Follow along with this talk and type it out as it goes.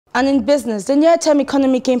And in business, the near-term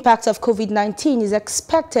economic impact of COVID-19 is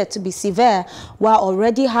expected to be severe, while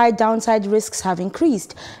already high downside risks have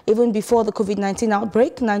increased. Even before the COVID-19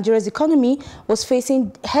 outbreak, Nigeria's economy was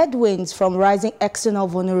facing headwinds from rising external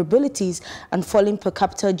vulnerabilities and falling per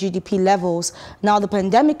capita GDP levels. Now, the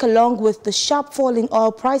pandemic, along with the sharp fall in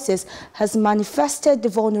oil prices, has manifested the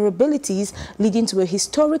vulnerabilities, leading to a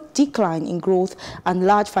historic decline in growth and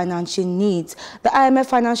large financial needs. The IMF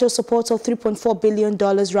financial support of $3.4 billion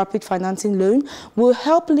rapid financing loan will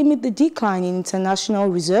help limit the decline in international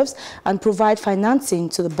reserves and provide financing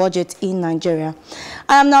to the budget in Nigeria.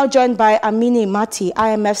 I am now joined by Amine Mati,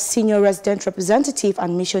 IMF Senior Resident Representative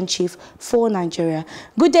and Mission Chief for Nigeria.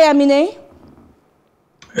 Good day, Amine.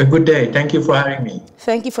 A good day. Thank you for having me.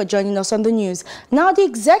 Thank you for joining us on the news. Now, the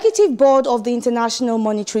Executive Board of the International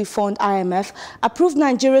Monetary Fund, IMF, approved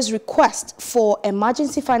Nigeria's request for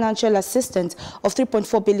emergency financial assistance of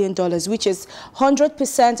 $3.4 billion, which is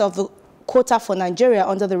 100% of the quota for Nigeria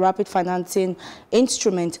under the rapid financing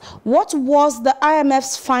instrument. What was the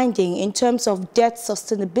IMF's finding in terms of debt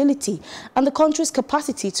sustainability and the country's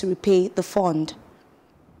capacity to repay the fund?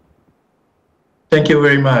 Thank you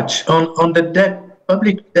very much. On the debt,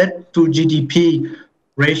 public debt to GDP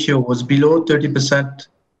ratio was below 30%,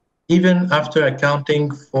 even after accounting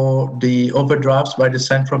for the overdrafts by the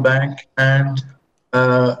central bank and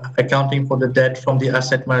accounting for the debt from the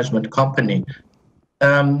asset management company.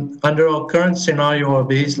 Under our current scenario or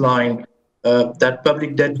baseline, that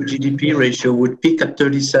public debt to GDP ratio would peak at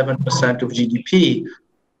 37% of GDP,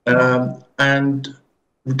 and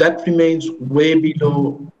that remains way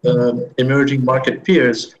below emerging market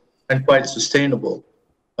peers and quite sustainable.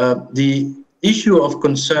 The issue of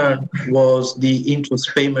concern was the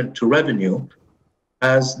interest payment to revenue,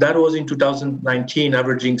 as that was in 2019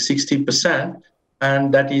 averaging 60%,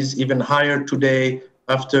 and that is even higher today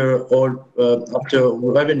after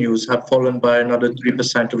revenues have fallen by another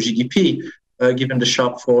 3% of GDP, given the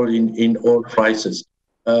sharp fall in oil prices.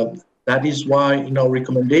 That is why in our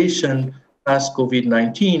recommendation past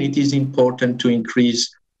COVID-19, it is important to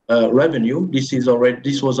increase revenue. This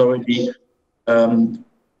was already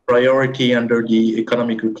priority under the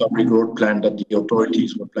economic recovery growth plan that the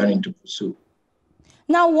authorities were planning to pursue.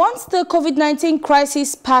 Now, once the COVID-19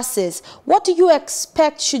 crisis passes, what do you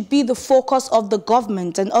expect should be the focus of the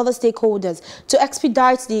government and other stakeholders to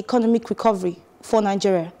expedite the economic recovery for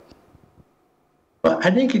Nigeria?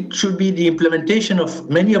 I think it should be the implementation of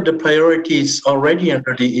many of the priorities already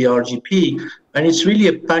under the ERGP, and it's really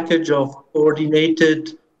a package of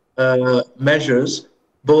coordinated measures,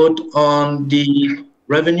 both on the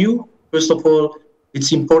revenue. First of all,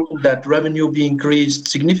 it's important that revenue be increased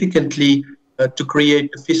significantly to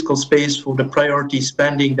create a fiscal space for the priority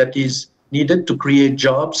spending that is needed to create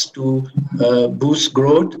jobs, to boost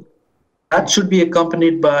growth. That should be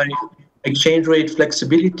accompanied by exchange rate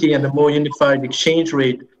flexibility and a more unified exchange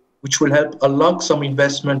rate, which will help unlock some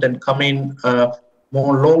investment and come in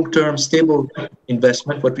more long-term stable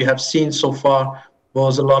investment. What we have seen so far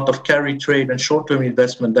was a lot of carry trade and short-term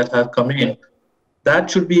investment that have come in.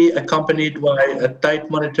 That should be accompanied by a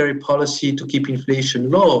tight monetary policy to keep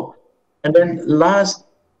inflation low. And then last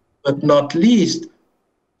but not least,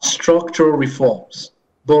 structural reforms,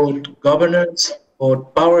 both governance,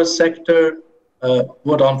 both power sector,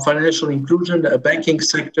 both on financial inclusion, a banking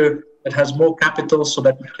sector that has more capital so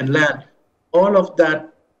that we can lend. All of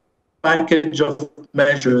that package of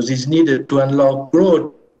measures is needed to unlock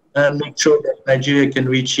growth and make sure that Nigeria can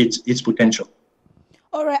reach its potential.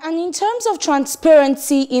 All right, and in terms of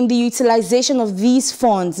transparency in the utilization of these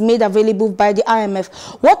funds made available by the IMF,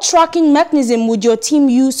 what tracking mechanism would your team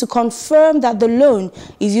use to confirm that the loan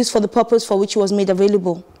is used for the purpose for which it was made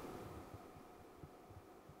available?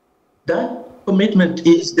 That commitment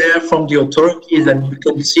is there from the authorities, and you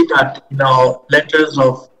can see that in our letters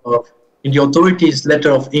in the authorities'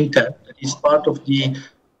 letter of intent. That is part of the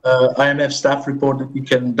IMF staff report that you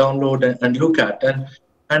can download and look at.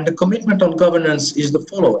 And the commitment on governance is the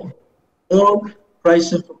following. All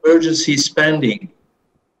crisis of emergency spending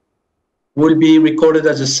will be recorded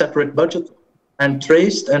as a separate budget and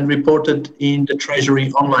traced and reported in the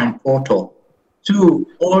Treasury online portal. 2,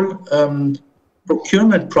 all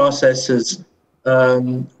procurement processes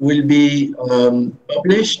will be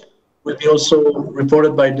published, will be also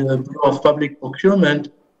reported by the Bureau of Public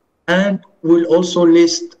Procurement, and will also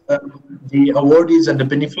list the awardees and the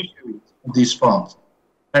beneficiaries of these funds.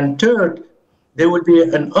 And 3rd, there will be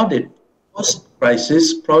an audit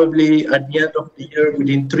post-crisis, probably at the end of the year,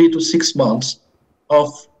 within 3 to 6 months,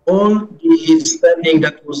 of all the spending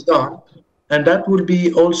that was done. And that will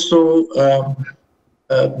be also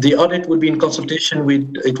The audit will be in consultation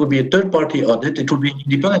with, it will be a third-party audit. It will be an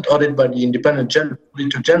independent audit by the independent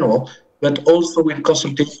auditor general, but also in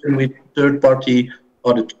consultation with third-party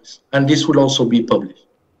auditors. And this will also be published.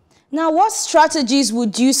 Now, what strategies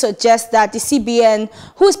would you suggest that the CBN,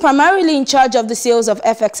 who is primarily in charge of the sales of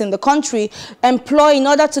FX in the country, employ in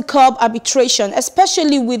order to curb arbitration,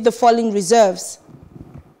 especially with the falling reserves?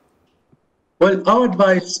 Well, our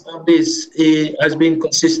advice on this has been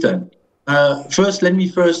consistent. Let me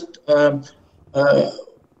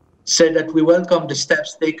say that we welcome the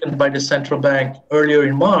steps taken by the central bank earlier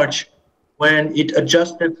in March when it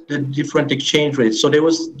adjusted the different exchange rates. So there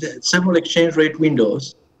was several exchange rate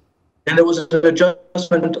windows, and there was an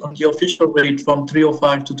adjustment on the official rate from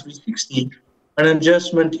 305 to 360, an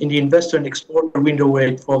adjustment in the investor and exporter window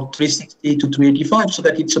rate from 360 to 385, so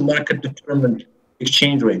that it's a market-determined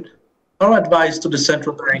exchange rate. Our advice to the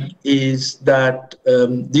central bank is that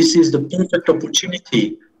this is the perfect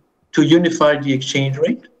opportunity to unify the exchange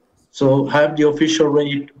rate. So have the official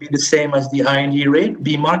rate be the same as the IND rate,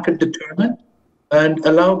 be market determined, and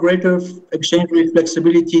allow greater exchange rate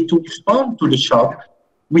flexibility to respond to the shock,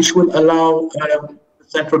 which would allow the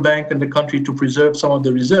central bank and the country to preserve some of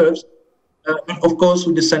the reserves. Of course,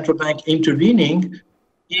 with the central bank intervening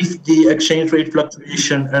if the exchange rate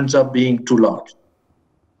fluctuation ends up being too large.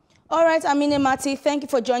 All right, Amine Mati, thank you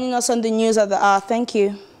for joining us on the News of the Hour. Thank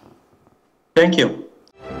you. Thank you.